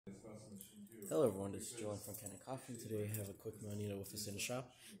Hello everyone, this is Joel from Cannon Coffee. Today I have a Quickmill Anita with us in the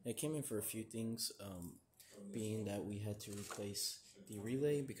shop. And it came in for a few things, being that we had to replace the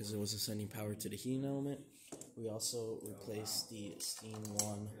relay because it wasn't sending power to the heating element. We also replaced the steam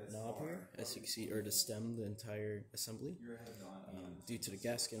wand knob here, as you can see, or the stem, the entire assembly, due to the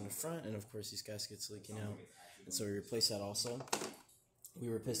gasket in the front, and of course these gaskets leaking out. And so we replaced that also. We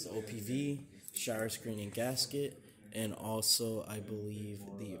replaced the OPV, shower screen and gasket, and also, I believe,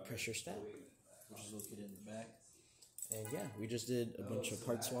 the pressure step, which is located in the back. And yeah, we just did a bunch of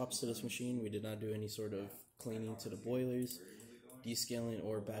part swaps to this machine. We did not do any sort of cleaning to the boilers, descaling,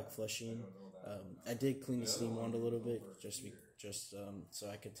 or back flushing. I did clean the steam wand a little bit, just so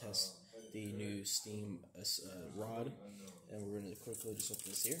I could test the new steam rod. And we're going to quickly just open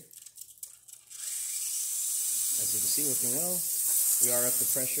this here. As you can see, working well. We are up to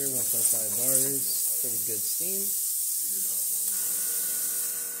pressure, 1.5 bars, pretty good steam.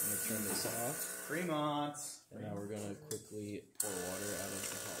 I'm going to turn this off. Fremont! And now we're going to quickly pour water out of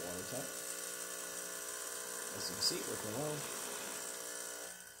the hot water tap. As you can see, working well.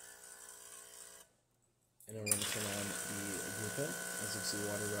 And then we're going to turn on the glue pen. As you can see,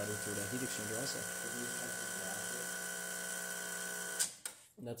 water routing through that heat exchanger also.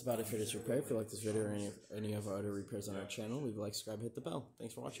 And that's about it for this repair. If you like this video or any of our other repairs on our channel, leave a like, subscribe, hit the bell.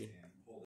 Thanks for watching.